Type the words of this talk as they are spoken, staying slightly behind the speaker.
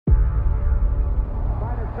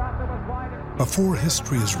Before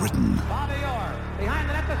history is written,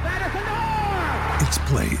 it's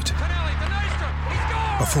played.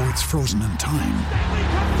 Before it's frozen in time,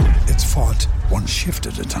 it's fought one shift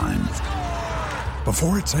at a time.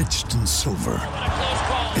 Before it's etched in silver,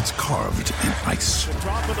 it's carved in ice.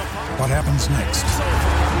 What happens next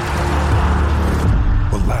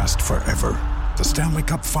will last forever. The Stanley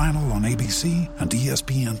Cup Final on ABC and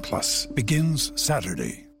ESPN Plus begins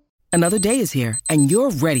Saturday. Another day is here, and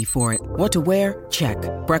you're ready for it. What to wear? Check.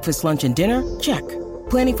 Breakfast, lunch, and dinner? Check.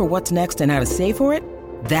 Planning for what's next and how to save for it?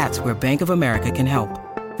 That's where Bank of America can help.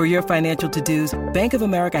 For your financial to-dos, Bank of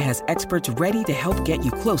America has experts ready to help get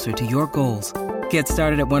you closer to your goals. Get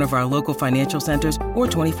started at one of our local financial centers or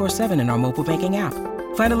 24/7 in our mobile banking app.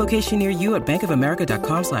 Find a location near you at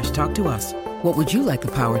bankofamerica.com/talktous. What would you like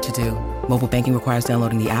the power to do? Mobile banking requires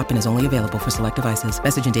downloading the app and is only available for select devices.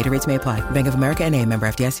 Message and data rates may apply. Bank of America N.A., member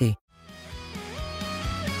FDIC.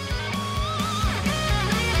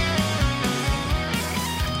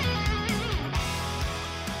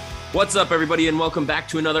 What's up, everybody, and welcome back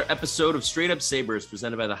to another episode of Straight Up Sabres,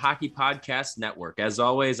 presented by the Hockey Podcast Network. As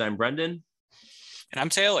always, I'm Brendan. And I'm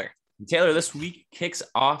Taylor. Taylor, this week kicks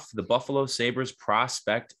off the Buffalo Sabres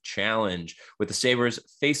Prospect Challenge, with the Sabres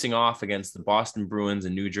facing off against the Boston Bruins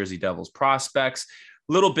and New Jersey Devils prospects.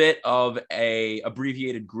 Little bit of a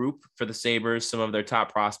abbreviated group for the Sabres. Some of their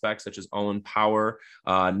top prospects, such as Owen Power,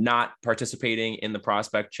 not participating in the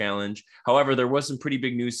Prospect Challenge. However, there was some pretty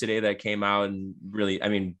big news today that came out, and really, I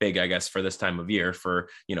mean, big, I guess, for this time of year, for,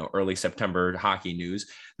 early September hockey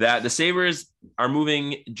news, that the Sabres are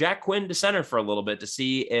moving Jack Quinn to center for a little bit to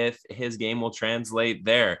see if his game will translate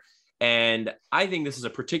there. And I think this is a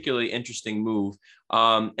particularly interesting move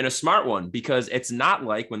and a smart one, because it's not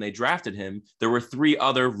like when they drafted him, there were three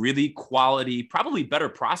other really quality, probably better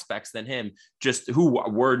prospects than him, just who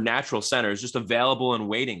were natural centers, just available and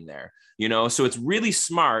waiting there, So it's really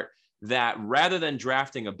smart that rather than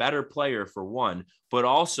drafting a better player for one, but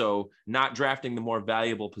also not drafting the more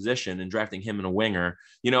valuable position and drafting him in a winger,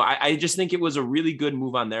 I just think it was a really good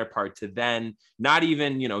move on their part to then, not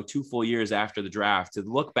even, 2 full years after the draft, to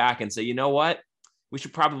look back and say, you know what, we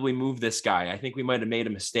should probably move this guy. I think we might've made a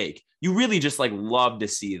mistake. You really just love to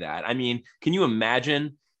see that. I mean, can you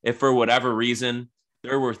imagine if for whatever reason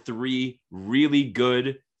there were three really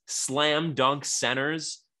good slam dunk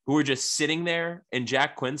centers who were just sitting there in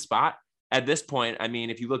Jack Quinn's spot? At this point, I mean,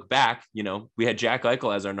 if you look back, we had Jack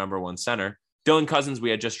Eichel as our number one center. Dylan Cousins, we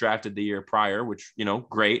had just drafted the year prior, which,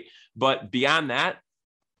 great. But beyond that,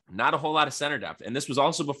 not a whole lot of center depth. And this was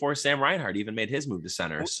also before Sam Reinhart even made his move to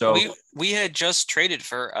center. So we had just traded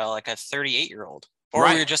for a 38-year-old, or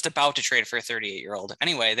right. We were just about to trade for a 38-year-old.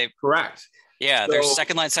 Anyway, correct. Yeah, their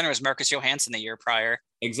second line center was Marcus Johansson the year prior.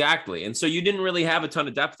 Exactly. And so you didn't really have a ton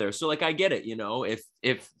of depth there. So I get it,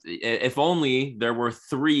 if only there were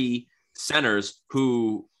three centers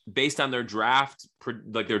who, based on their draft,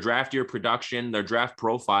 their draft year production, their draft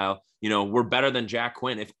profile, were better than Jack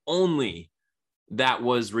Quinn. If only that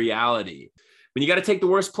was reality. When you got to take the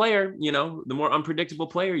worst player, the more unpredictable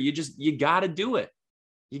player, you got to do it.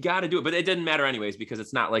 You got to do it. But it didn't matter anyways, because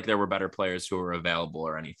it's not like there were better players who were available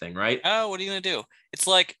or anything, right? Oh, what are you going to do? It's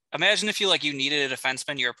like, imagine if you needed a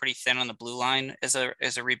defenseman, you were pretty thin on the blue line as a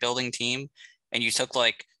rebuilding team, and you took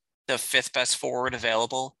the fifth best forward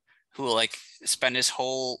available, who spent his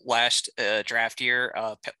whole last draft year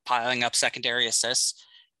piling up secondary assists,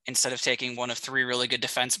 instead of taking one of three really good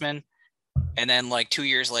defensemen. And then 3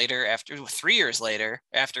 years later, after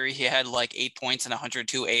he had 8 points in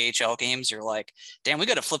 102 AHL games, you're like, damn, we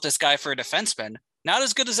got to flip this guy for a defenseman. Not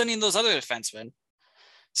as good as any of those other defensemen.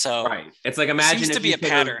 So right. It's imagine seems to be a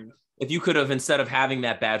pattern. If you could have, instead of having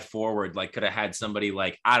that bad forward, could have had somebody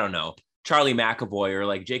I don't know, Charlie McAvoy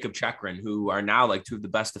or Jacob Chekrin, who are now two of the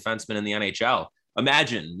best defensemen in the NHL.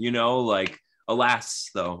 Imagine, alas,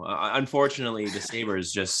 though, unfortunately, the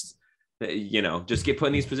Sabres just get put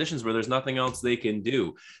in these positions where there's nothing else they can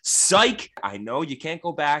do. Psych. I know you can't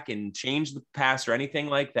go back and change the past or anything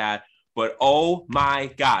like that, but oh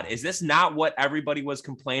my God, is this not what everybody was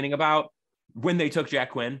complaining about when they took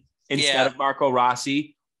Jack Quinn instead of Marco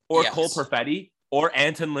Rossi or Cole Perfetti or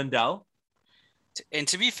Anton Lindell? And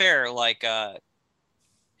to be fair,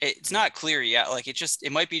 it's not clear yet.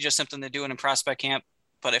 It might be just something they're doing in prospect camp.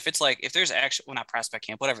 But if it's if there's actually, well, not prospect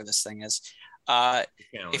camp, whatever this thing is,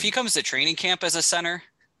 if he comes to training camp as a center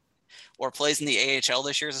or plays in the AHL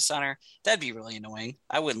this year as a center, that'd be really annoying.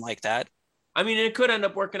 I wouldn't like that. I mean, it could end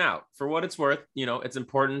up working out for what it's worth. It's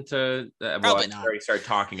important to already start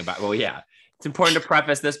talking about. Well, yeah, it's important to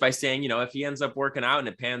preface this by saying, if he ends up working out and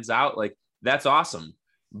it pans out, that's awesome.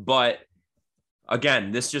 But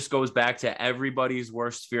again, this just goes back to everybody's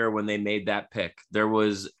worst fear when they made that pick. There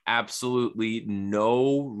was absolutely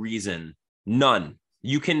no reason, none.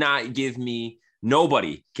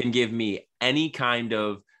 Nobody can give me any kind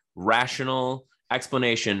of rational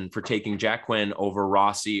explanation for taking Jack Quinn over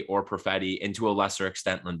Rossi or Perfetti, and to a lesser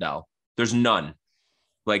extent Lindell. There's none.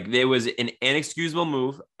 Like, there was an inexcusable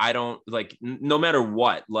move. I don't like, no matter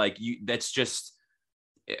what, like, that's just,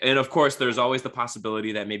 and of course there's always the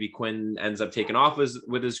possibility that maybe Quinn ends up taking off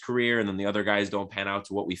with his career, and then the other guys don't pan out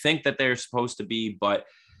to what we think that they're supposed to be. But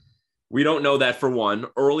we don't know that, for one.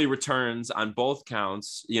 Early returns on both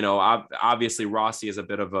counts, obviously Rossi is a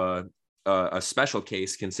bit of a special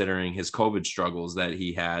case considering his COVID struggles that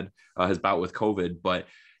he had, his bout with COVID, but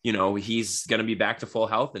he's going to be back to full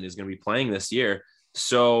health and is going to be playing this year.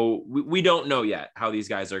 So we don't know yet how these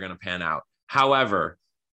guys are going to pan out. However,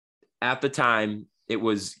 at the time, it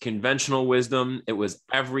was conventional wisdom. It was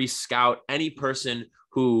every scout, any person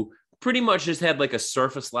who pretty much just had like a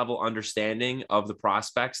surface level understanding of the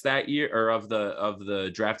prospects that year, or of the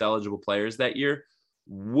draft eligible players that year,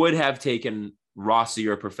 would have taken Rossi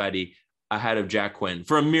or Perfetti ahead of Jack Quinn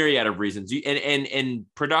for a myriad of reasons. And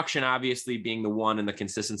production obviously being the one, and the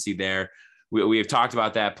consistency there. We have talked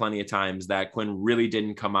about that plenty of times, that Quinn really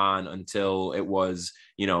didn't come on until it was,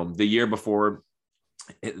 the year before,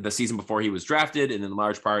 the season before he was drafted. And in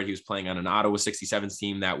large part, he was playing on an Ottawa 67s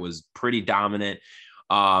team that was pretty dominant.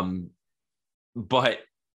 But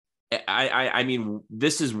I mean,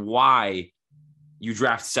 this is why you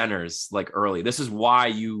draft centers like early. This is why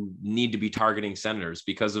you need to be targeting centers,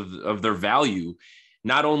 because of their value,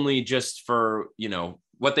 not only just for,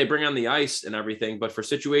 what they bring on the ice and everything, but for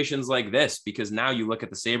situations like this, because now you look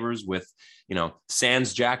at the Sabres with,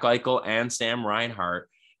 sans Jack Eichel and Sam Reinhart.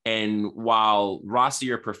 And while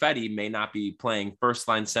Rossi or Perfetti may not be playing first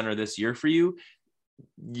line center this year for you,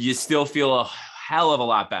 you still feel a hell of a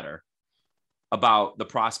lot better about the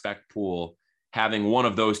prospect pool having one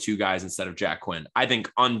of those two guys instead of Jack Quinn. I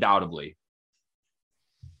think undoubtedly.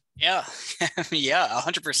 Yeah. Yeah,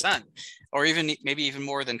 100%. Or maybe even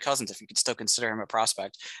more than Cousins, if you could still consider him a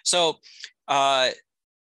prospect. So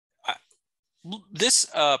this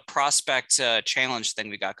prospect challenge thing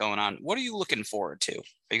we got going on, what are you looking forward to?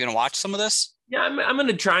 Are you going to watch some of this? Yeah, I'm going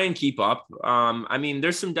to try and keep up. I mean,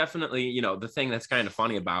 there's some definitely, the thing that's kind of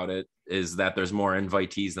funny about it is that there's more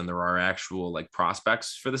invitees than there are actual like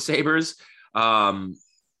prospects for the Sabres.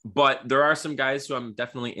 But there are some guys who I'm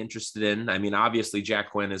definitely interested in. I mean, obviously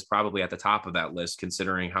Jack Quinn is probably at the top of that list,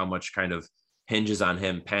 considering how much kind of hinges on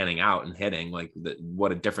him panning out and hitting, like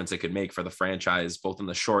what a difference it could make for the franchise, both in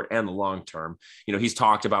the short and the long term. He's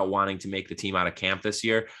talked about wanting to make the team out of camp this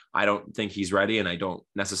year. I don't think he's ready, and I don't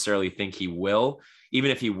necessarily think he will. Even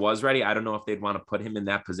if he was ready, I don't know if they'd want to put him in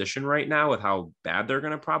that position right now with how bad they're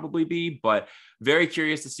going to probably be, but very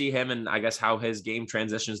curious to see him and I guess how his game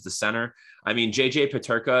transitions to center. I mean, JJ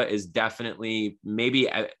Peterka is definitely maybe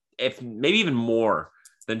even more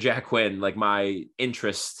than Jack Quinn, like my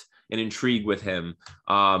interest and intrigue with him.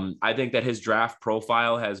 I think that his draft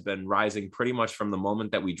profile has been rising pretty much from the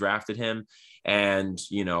moment that we drafted him. And,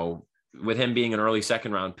 with him being an early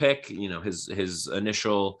second round pick, his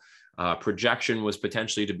initial projection was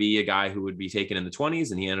potentially to be a guy who would be taken in the 20s,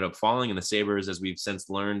 and he ended up falling. And the Sabres, as we've since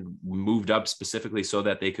learned, moved up specifically so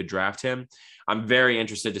that they could draft him. I'm very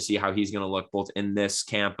interested to see how he's going to look both in this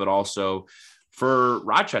camp, but also for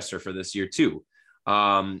Rochester for this year too.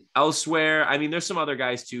 Elsewhere, I mean, there's some other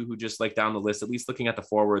guys too who just like down the list, at least looking at the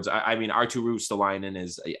forwards. I mean, Arttu Ruotsalainen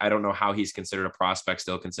is, I don't know how he's considered a prospect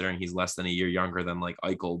still, considering he's less than a year younger than like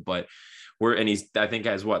Eichel, but he's, I think,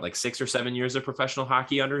 has like 6 or 7 years of professional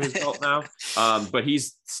hockey under his belt now. But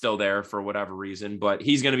he's still there for whatever reason, but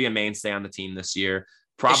he's going to be a mainstay on the team this year.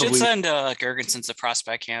 Probably they should send Gergensen to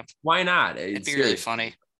prospect camp. Why not? It'd be really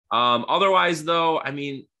funny. Otherwise though, I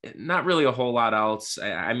mean, not really a whole lot else.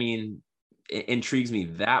 I mean, it intrigues me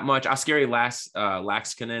that much. Oskari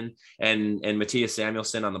Laaksonen and Mattias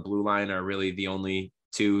Samuelsson on the blue line are really the only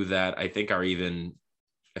two that I think are even,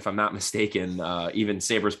 if I'm not mistaken, even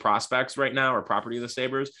Sabres prospects right now, or property of the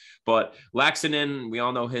Sabres. But Laaksonen, we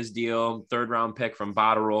all know his deal, 3rd round pick from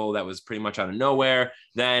Botterill that was pretty much out of nowhere.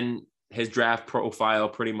 Then his draft profile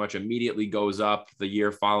pretty much immediately goes up the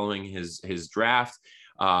year following his draft.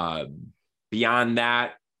 Beyond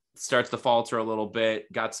that, starts to falter a little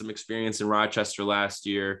bit, got some experience in Rochester last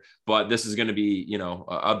year, but this is going to be,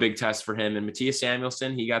 a big test for him. And Mattias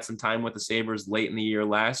Samuelsson, he got some time with the Sabres late in the year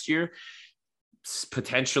last year.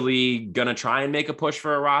 potentially going to try and make a push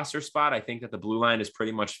for a roster spot. I think that the blue line is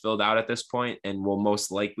pretty much filled out at this point, and we'll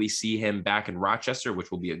most likely see him back in Rochester, which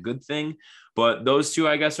will be a good thing. But those two,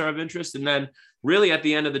 I guess, are of interest. And then really at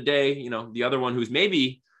the end of the day, you know, the other one who's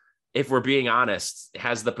maybe, if we're being honest,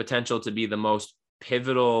 has the potential to be the most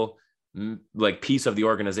pivotal like piece of the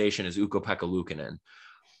organization is Ukko-Pekka Luukkonen.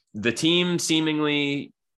 The team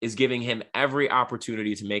seemingly is giving him every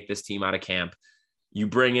opportunity to make this team out of camp. You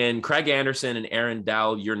bring in Craig Anderson and Aaron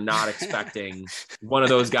Dell, you're not expecting one of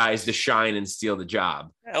those guys to shine and steal the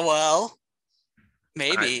job. Well,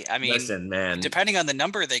 maybe. I mean, listen, man, depending on the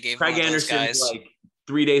number they gave Craig Anderson, guys, like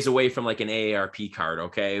 3 days away from like an AARP card.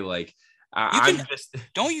 Okay, like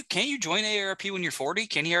can't you join AARP when you're 40?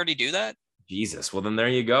 Can he already do that? Jesus. Well, then there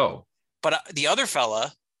you go. But the other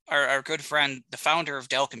fella, our good friend, the founder of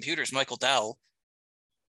Dell Computers, Michael Dell,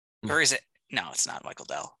 or is it? No, it's not Michael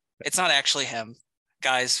Dell. It's not actually him.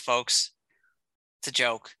 Guys, folks, it's a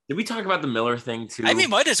joke. Did we talk about the Miller thing too? I mean,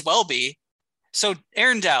 might as well be. So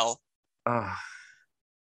Aaron Dell. Aaron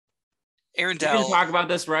Dell. We didn't talk about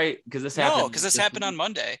this, right? Because this happened. No, because this happened on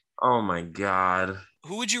Monday. Oh my God.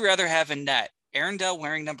 Who would you rather have in net? Aaron Dell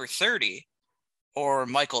wearing number 30 or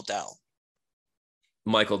Michael Dell?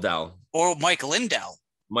 Michael Dell. Or Mike Lindell.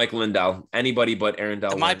 Mike Lindell. Anybody but Aaron Dell.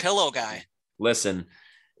 The My Pillow guy. Listen,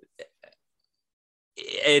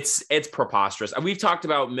 it's preposterous. We've talked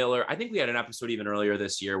about Miller. I think we had an episode even earlier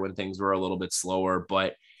this year when things were a little bit slower,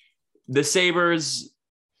 but the Sabres,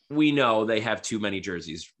 we know they have too many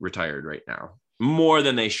jerseys retired right now. More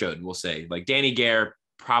than they should, we'll say. Like Danny Gare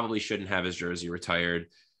probably shouldn't have his jersey retired.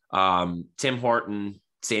 Tim Horton,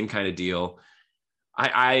 same kind of deal.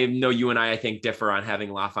 I know you and I think, differ on having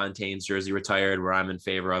LaFontaine's jersey retired, where I'm in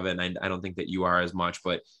favor of it, and I don't think that you are as much.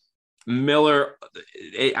 But Miller,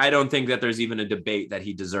 I don't think that there's even a debate that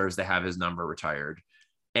he deserves to have his number retired.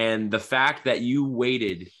 And the fact that you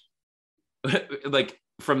waited like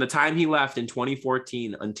from the time he left in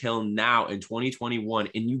 2014 until now in 2021,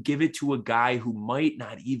 and you give it to a guy who might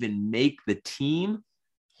not even make the team.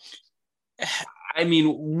 I mean,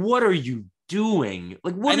 what are you doing?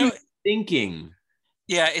 Like, what are you thinking?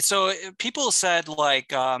 Yeah. So people said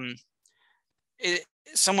like,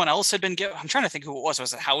 someone else had been given, I'm trying to think who it was.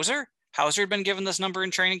 Was it Hauser? Hauser had been given this number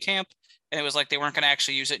in training camp, and it was like they weren't going to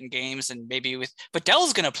actually use it in games, and maybe but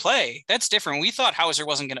Dell's going to play. That's different. We thought Hauser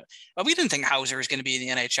wasn't going to, we didn't think Hauser was going to be in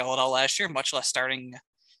the NHL at all last year, much less starting,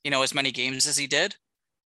 as many games as he did.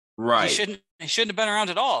 Right. He shouldn't have been around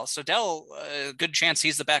at all. So Dell, good chance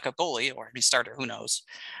he's the backup goalie, or maybe starter, who knows.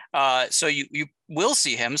 So you will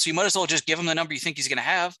see him. So you might as well just give him the number you think he's going to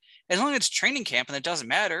have. As long as it's training camp and it doesn't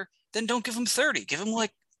matter, then don't give him 30. Give him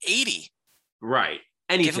like 80. Right.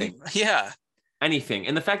 Anything. Anything.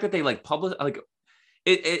 And the fact that they like publish, like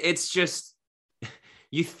it's just,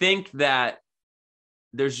 you think that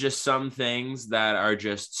there's just some things that are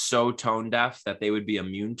just so tone deaf that they would be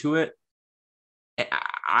immune to it.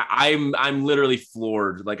 I'm literally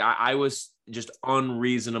floored. Like I was just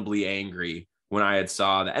unreasonably angry when I had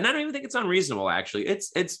saw that. And I don't even think it's unreasonable, actually.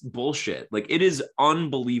 It's bullshit. Like, it is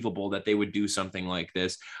unbelievable that they would do something like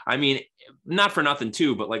this. I mean, not for nothing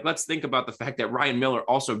too, but like, let's think about the fact that Ryan Miller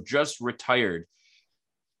also just retired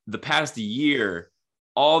the past year.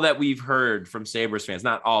 All that we've heard from Sabres fans,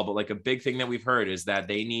 not all, but like a big thing that we've heard is that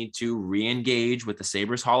they need to re-engage with the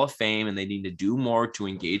Sabres Hall of Fame, and they need to do more to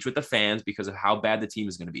engage with the fans because of how bad the team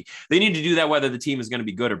is going to be. They need to do that whether the team is going to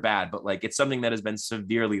be good or bad, but like, it's something that has been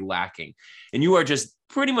severely lacking. And you are just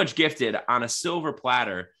pretty much gifted on a silver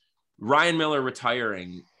platter, Ryan Miller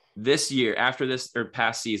retiring this year after this or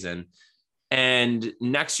past season. And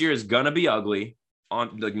next year is going to be ugly,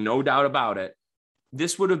 on like no doubt about it.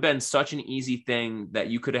 This would have been such an easy thing that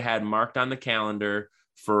you could have had marked on the calendar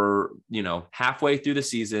for, halfway through the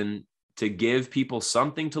season to give people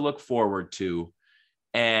something to look forward to.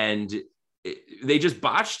 And they just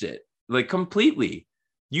botched it like completely.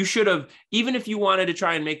 You should have, even if you wanted to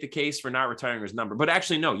try and make the case for not retiring his number, but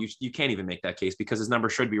actually, no, you can't even make that case because his number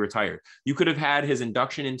should be retired. You could have had his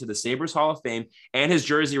induction into the Sabres Hall of Fame and his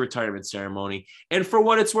jersey retirement ceremony. And for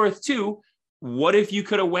what it's worth too, what if you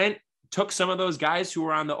could have took some of those guys who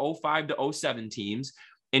were on the 05 to 07 teams,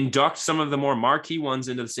 induct some of the more marquee ones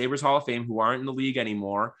into the Sabres Hall of Fame who aren't in the league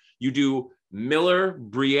anymore. You do Miller,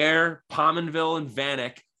 Briere, Pominville, and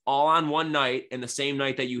Vanek all on one night, and the same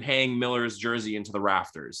night that you hang Miller's jersey into the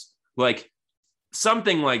rafters. Like,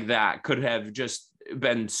 something like that could have just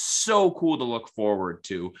been so cool to look forward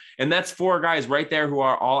to. And that's 4 guys right there who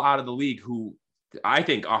are all out of the league who I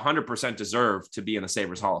think 100% deserve to be in the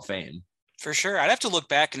Sabres Hall of Fame. For sure. I'd have to look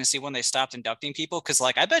back and see when they stopped inducting people, because,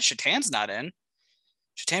 like, I bet Chatan's not in.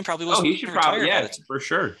 Chatan probably wasn't. Oh, he should probably, yeah, for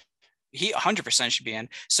sure. He 100% should be in.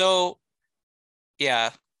 So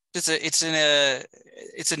yeah, it's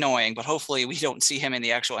annoying, but hopefully we don't see him in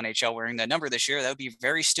the actual NHL wearing that number this year. That would be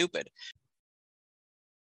very stupid.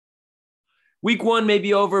 Week 1 may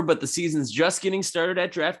be over, but the season's just getting started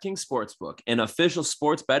at DraftKings Sportsbook, an official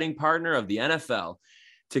sports betting partner of the NFL.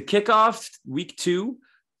 To kick off week 2,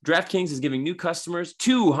 DraftKings is giving new customers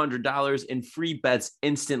 $200 in free bets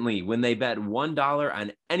instantly when they bet $1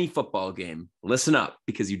 on any football game. Listen up,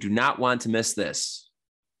 because you do not want to miss this.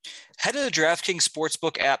 Head to the DraftKings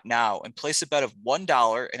Sportsbook app now and place a bet of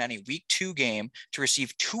 $1 in any Week 2 game to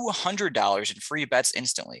receive $200 in free bets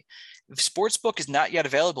instantly. If Sportsbook is not yet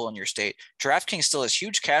available in your state, DraftKings still has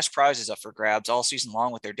huge cash prizes up for grabs all season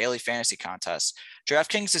long with their daily fantasy contests.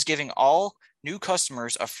 DraftKings is giving all new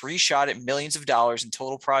customers a free shot at millions of dollars in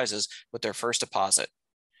total prizes with their first deposit.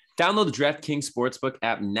 Download the DraftKings Sportsbook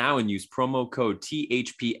app now and use promo code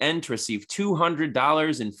THPN to receive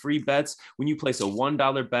 $200 in free bets when you place a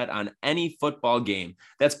 $1 bet on any football game.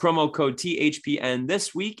 That's promo code THPN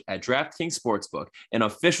this week at DraftKings Sportsbook, an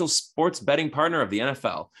official sports betting partner of the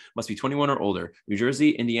NFL. Must be 21 or older. New Jersey,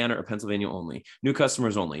 Indiana, or Pennsylvania only. New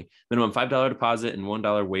customers only. Minimum $5 deposit and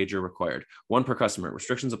 $1 wager required. One per customer.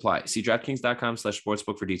 Restrictions apply. See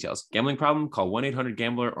DraftKings.com/sportsbook for details. Gambling problem? Call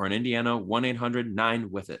 1-800-GAMBLER or in Indiana,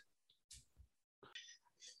 1-800-9-WITH-IT.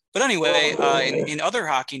 But anyway, in other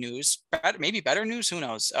hockey news, maybe better news, who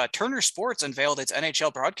knows? Turner Sports unveiled its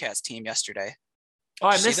NHL broadcast team yesterday. Oh,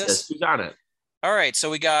 I missed this. Who's on it? All right, so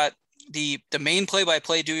we got the main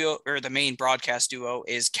play-by-play duo, or the main broadcast duo,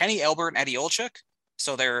 is Kenny Albert and Eddie Olczyk.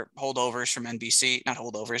 So they're holdovers from NBC, not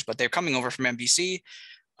holdovers, but they're coming over from NBC.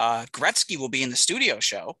 Gretzky will be in the studio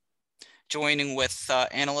show, joining with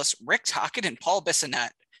analysts Rick Tocchet and Paul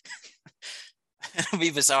Bissonnette. It'll be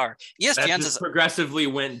bizarre. ESPN just progressively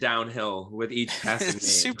went downhill with each passing name.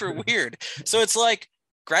 Super weird. So it's like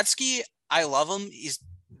Gretzky, I love him. He's,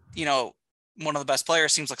 one of the best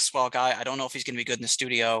players. Seems like a swell guy. I don't know if he's going to be good in the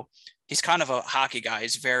studio. He's kind of a hockey guy.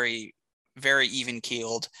 He's very, very even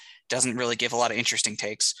keeled. Doesn't really give a lot of interesting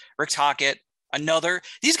takes. Rick Tocchet,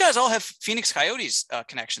 these guys all have Phoenix Coyotes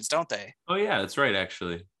connections, don't they? Oh yeah, that's right.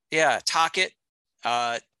 Actually. Yeah. Tocchet,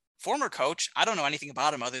 former coach. I don't know anything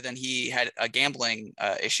about him other than he had a gambling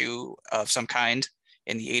issue of some kind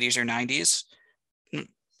in the 80s or 90s.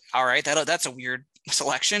 All right, that's a weird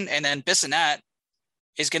selection. And then Bissonnette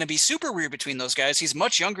is going to be super weird between those guys. He's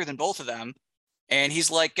much younger than both of them, and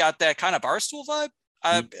he's like got that kind of Barstool vibe.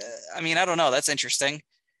 I mean, I don't know. That's interesting.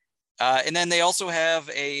 And then they also have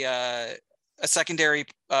a secondary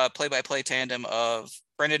play-by-play tandem of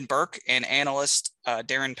Brendan Burke and analyst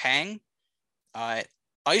Darren Pang.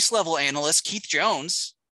 Ice level analyst Keith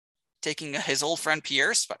Jones taking his old friend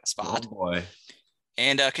Pierre's spot. Oh boy.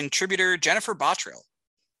 And contributor Jennifer Bottrill.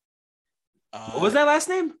 What was that last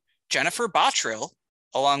name? Jennifer Bottrill,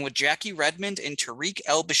 along with Jackie Redmond and Tariq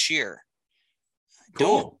El-Bashir.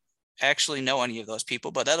 Cool. Don't actually know any of those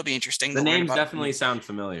people, but that'll be interesting. The names definitely sound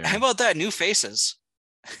familiar. How about that? New faces.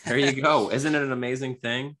 There you go. Isn't it an amazing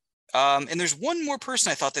thing? And there's one more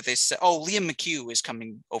person I thought that they said. Oh, Liam McHugh is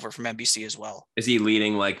coming over from NBC as well. Is he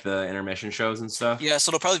leading like the intermission shows and stuff? Yeah, so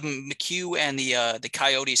it'll probably be McHugh and the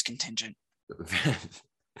Coyotes contingent.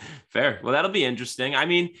 Fair. Well, that'll be interesting. I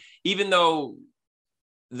mean, even though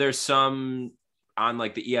there's some on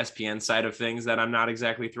like the ESPN side of things that I'm not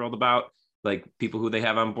exactly thrilled about, like people who they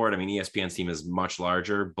have on board. I mean, ESPN's team is much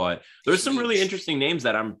larger, but there's some really interesting names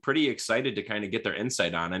that I'm pretty excited to kind of get their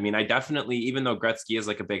insight on. I mean, I definitely, even though Gretzky is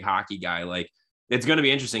like a big hockey guy, like it's going to be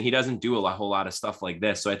interesting. He doesn't do a whole lot of stuff like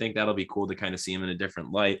this. So I think that'll be cool to kind of see him in a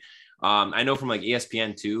different light. I know from like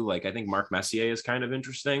ESPN too, like I think Mark Messier is kind of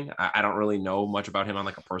interesting. I don't really know much about him on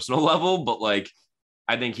like a personal level, but like,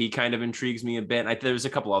 I think he kind of intrigues me a bit. There's a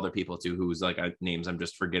couple other people too, who's like names I'm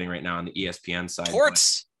just forgetting right now on the ESPN side.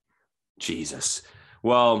 Torts. Jesus.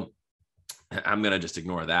 Well, I'm going to just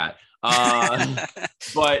ignore that.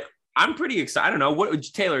 But I'm pretty excited. I don't know what,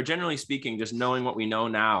 Taylor, generally speaking, just knowing what we know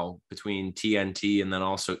now between TNT and then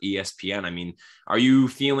also ESPN. I mean, are you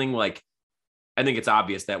feeling like, I think it's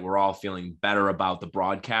obvious that we're all feeling better about the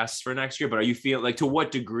broadcasts for next year, but are you feeling like, to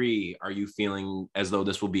what degree are you feeling as though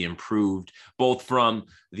this will be improved, both from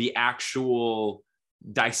the actual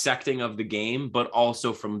dissecting of the game, but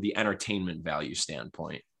also from the entertainment value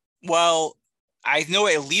standpoint? Well, I know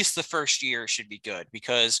at least the first year should be good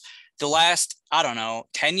because the last,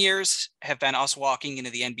 10 years have been us walking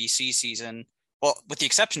into the NBC season. Well, with the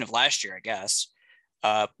exception of last year, I guess,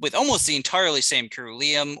 with almost the entirely same crew,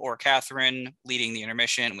 Liam or Catherine leading the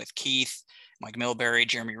intermission with Keith, Mike Milbury,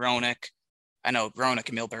 Jeremy Roenick. I know Roenick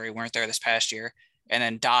and Milbury weren't there this past year. And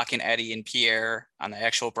then Doc and Eddie and Pierre on the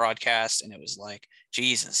actual broadcast. And it was like,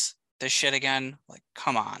 Jesus, this shit again. Like,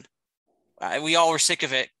 come on. We all were sick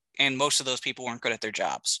of it, and most of those people weren't good at their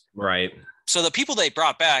jobs. Right. So the people they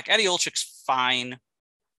brought back, Eddie Olczyk's fine.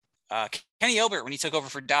 Kenny Albert, when he took over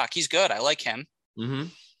for Doc, he's good. I like him. Mm-hmm.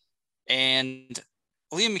 And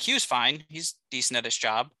Liam McHugh's fine. He's decent at his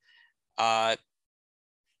job. But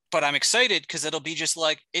I'm excited because it'll be just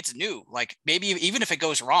like, it's new. Like, maybe even if it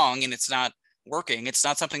goes wrong and it's not working, it's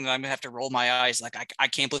not something that I'm gonna have to roll my eyes. Like, I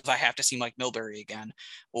can't believe I have to see Mike Milbury again.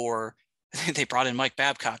 Or they brought in Mike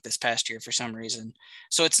Babcock this past year for some reason.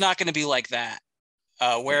 So it's not going to be like that.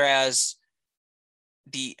 Whereas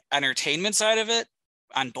the entertainment side of it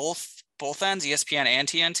on both ends, ESPN and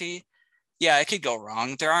TNT, yeah, it could go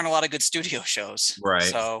wrong. There aren't a lot of good studio shows. Right.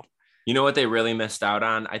 So, you know what they really missed out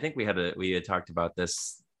on? I think we had talked about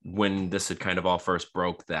this when this had kind of all first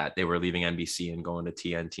broke, that they were leaving NBC and going to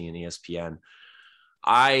TNT and ESPN.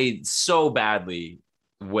 I so badly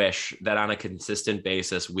wish that on a consistent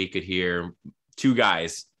basis we could hear two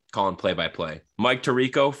guys calling play-by-play. Mike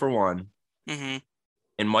Tirico for one, mm-hmm.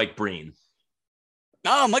 and Mike Breen.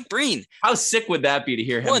 Oh, Mike Breen. How sick would that be to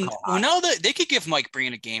hear him? Well, now that they could give Mike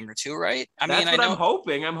Breen a game or two, right? That's what I'm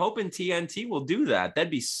hoping. I'm hoping TNT will do that. That'd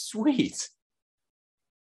be sweet.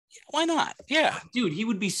 Why not? Yeah. Dude, he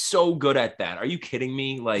would be so good at that. Are you kidding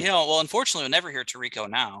me? Like, well, unfortunately, we'll never hear Tirico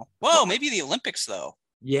now. Well, maybe the Olympics, though.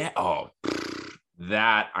 Yeah. Oh,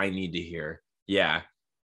 that I need to hear. Yeah.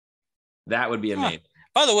 That would be amazing.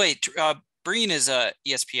 By the way, Breen is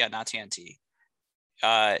ESPN, not TNT.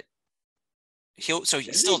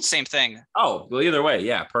 He's still the same thing. Oh, well, either way,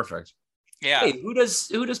 yeah, perfect. Yeah. Hey, who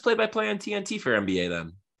does play-by-play on TNT for NBA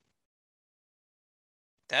then?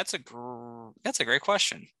 That's a great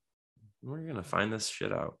question. We're gonna find this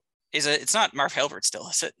shit out. It's not Marv Hilbert still,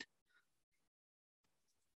 is it?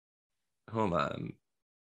 Hold on.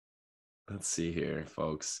 Let's see here,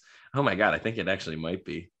 folks. Oh my God, I think it actually might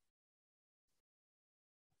be.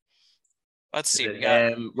 Let's see.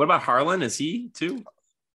 What about Harlan? Is he too?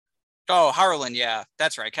 Oh, Harlan, yeah,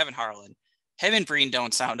 that's right. Kevin Harlan. Him and Breen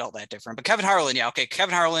don't sound all that different, but Kevin Harlan, yeah, okay.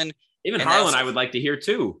 Kevin Harlan. Even Harlan, I would like to hear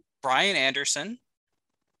too. Brian Anderson.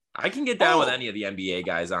 I can get down with any of the NBA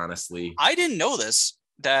guys, honestly. I didn't know this,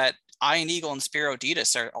 that Ian Eagle and Spiro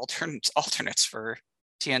Ditas are alternates for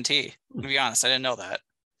TNT. To be honest, I didn't know that.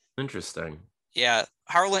 Interesting. Yeah,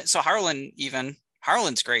 Harlan. So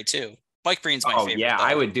Harlan's great too. Mike Breen's my favorite. Yeah, though.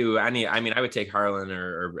 I would do any. I mean, I would take Harlan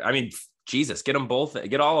or Jesus, get them both.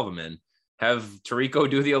 Get all of them in. Have Tirico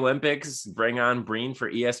do the Olympics. Bring on Breen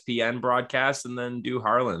for ESPN broadcast, and then do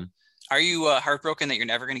Harlan. Are you heartbroken that you're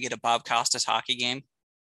never going to get a Bob Costas hockey game?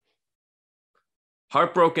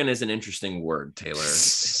 Heartbroken is an interesting word, Taylor.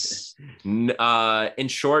 In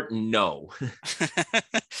short, no.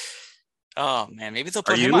 Oh man, maybe they'll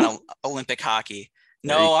put him on Olympic hockey.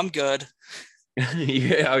 No, I'm good.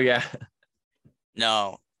 Yeah, oh yeah.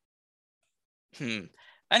 No.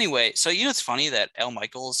 Anyway, so it's funny that Al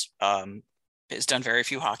Michaels has done very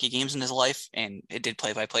few hockey games in his life, and it did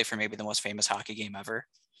play-by-play for maybe the most famous hockey game ever.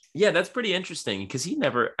 Yeah, that's pretty interesting because he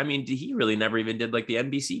really never even did like the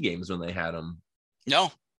NBC games when they had him.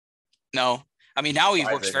 No. I mean, now he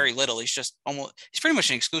works very little. He's pretty much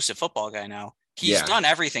an exclusive football guy now. He's done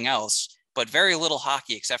everything else, but very little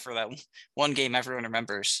hockey except for that one game everyone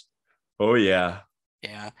remembers. Oh, yeah.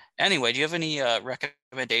 Yeah. Anyway, do you have any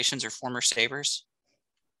recommendations or former Sabres?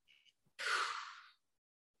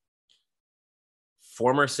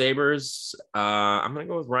 Former Sabres, I'm gonna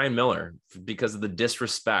go with Ryan Miller because of the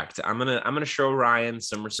disrespect. I'm gonna show Ryan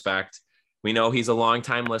some respect. We know he's a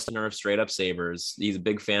longtime listener of Straight Up Sabres. He's a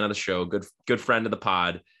big fan of the show, good friend of the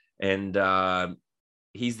pod, and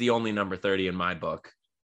he's the only number 30 in my book.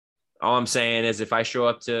 All I'm saying is if I show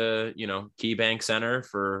up to KeyBank Center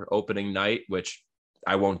for opening night, which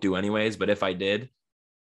I won't do anyways, but if I did,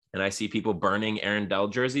 and I see people burning Aaron Dell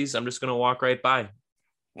jerseys, I'm just gonna walk right by.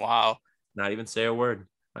 Wow. Not even say a word.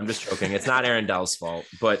 I'm just joking. It's not Aaron Dell's fault,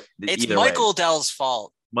 but it's Michael Dell's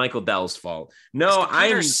fault. Michael Dell's fault. No,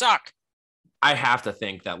 I suck. I have to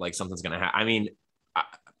think that like something's gonna happen. I mean,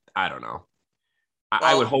 I don't know.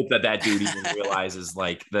 I would hope that dude even realizes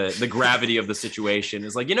like the gravity of the situation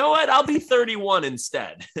is like, you know what? I'll be 31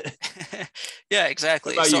 instead. Yeah,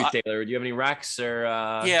 exactly. What about you, Taylor? Do you have any recs or?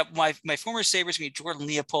 Yeah, my former Sabres, Jordan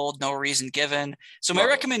Leopold, no reason given. So my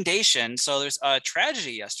recommendation. So there's a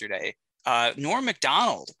tragedy yesterday. Norm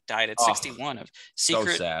Macdonald died at 61 of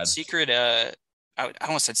secret. I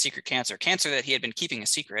almost said secret cancer that he had been keeping a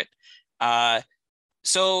secret.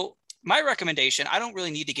 So my recommendation, I don't really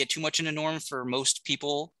need to get too much into Norm for most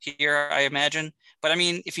people here, I imagine. But I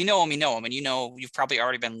mean, if you know him, you know him, and you've probably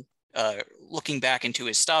already been looking back into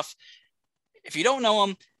his stuff. If you don't know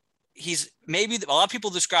him, he's maybe a lot of people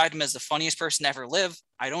described him as the funniest person to ever live.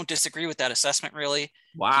 I don't disagree with that assessment, really.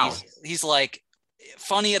 Wow. He's like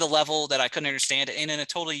funny at a level that I couldn't understand, and in a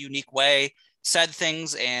totally unique way, said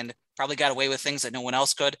things and probably got away with things that no one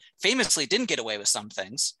else could. Famously didn't get away with some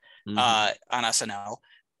things on SNL,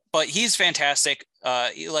 but he's fantastic.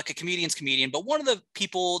 Like a comedian's comedian, but one of the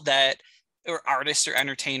people that, or artists or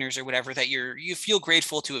entertainers or whatever, that you feel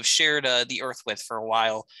grateful to have shared the earth with for a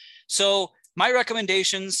while. So my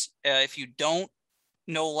recommendations, if you don't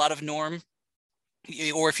know a lot of Norm,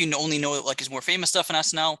 or if you only know like his more famous stuff in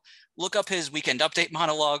SNL, look up his Weekend Update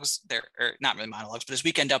monologues. They're not really monologues, but his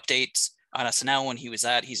Weekend Updates on SNL when he was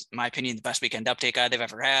he's, in my opinion, the best Weekend Update guy they've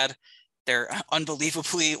ever had. They're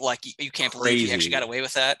unbelievably, like, you can't believe he actually got away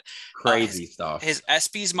with that. Crazy stuff. His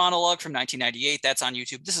ESPYs monologue from 1998, that's on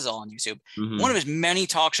YouTube. This is all on YouTube. One of his many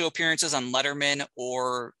talk show appearances on Letterman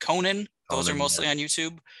or Conan, those are mostly on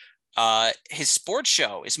YouTube. His sports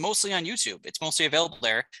show is mostly on YouTube. It's mostly available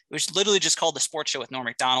there. It was literally just called The Sports Show with Norm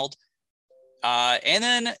Macdonald. And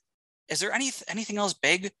then, is there anything else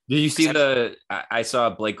big? Did you see I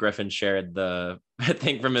saw Blake Griffin shared the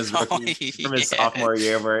thing from his sophomore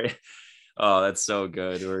year where, oh, that's so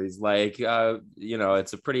good. Where he's like,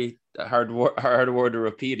 it's a pretty hard award to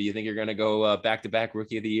repeat. Do you think you're going to go back-to-back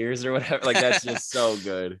rookie of the years or whatever? Like, that's just so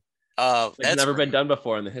good. That's never been done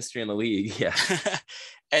before in the history in the league. Yeah.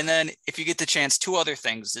 And then if you get the chance, two other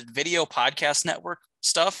things, the Video Podcast Network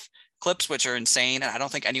stuff, clips, which are insane. And I don't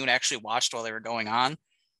think anyone actually watched while they were going on.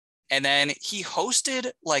 And then he hosted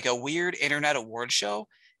like a weird internet award show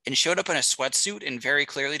and showed up in a sweatsuit and very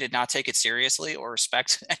clearly did not take it seriously or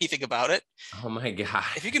respect anything about it. Oh my God.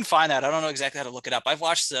 If you can find that, I don't know exactly how to look it up. I've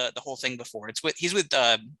watched the whole thing before. He's with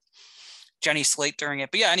Jenny Slate during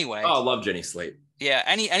it. But yeah, anyway. Oh, I love Jenny Slate. Yeah,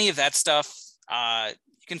 any of that stuff,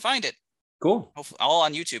 you can find it. Cool. All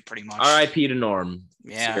on YouTube, pretty much. R.I.P. to Norm.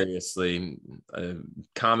 Yeah. Seriously. A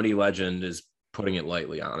comedy legend is putting it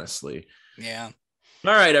lightly, honestly. Yeah.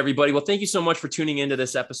 All right, everybody. Well, thank you so much for tuning into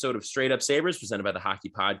this episode of Straight Up Sabres presented by the Hockey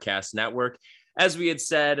Podcast Network. As we had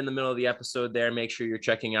said in the middle of the episode there, make sure you're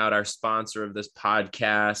checking out our sponsor of this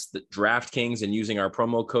podcast, the DraftKings, and using our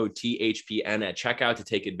promo code THPN at checkout to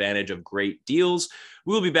take advantage of great deals.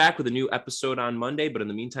 We'll be back with a new episode on Monday, but in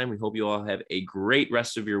the meantime, we hope you all have a great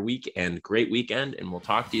rest of your week and great weekend, and we'll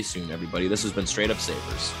talk to you soon, everybody. This has been Straight Up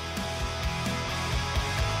Sabres.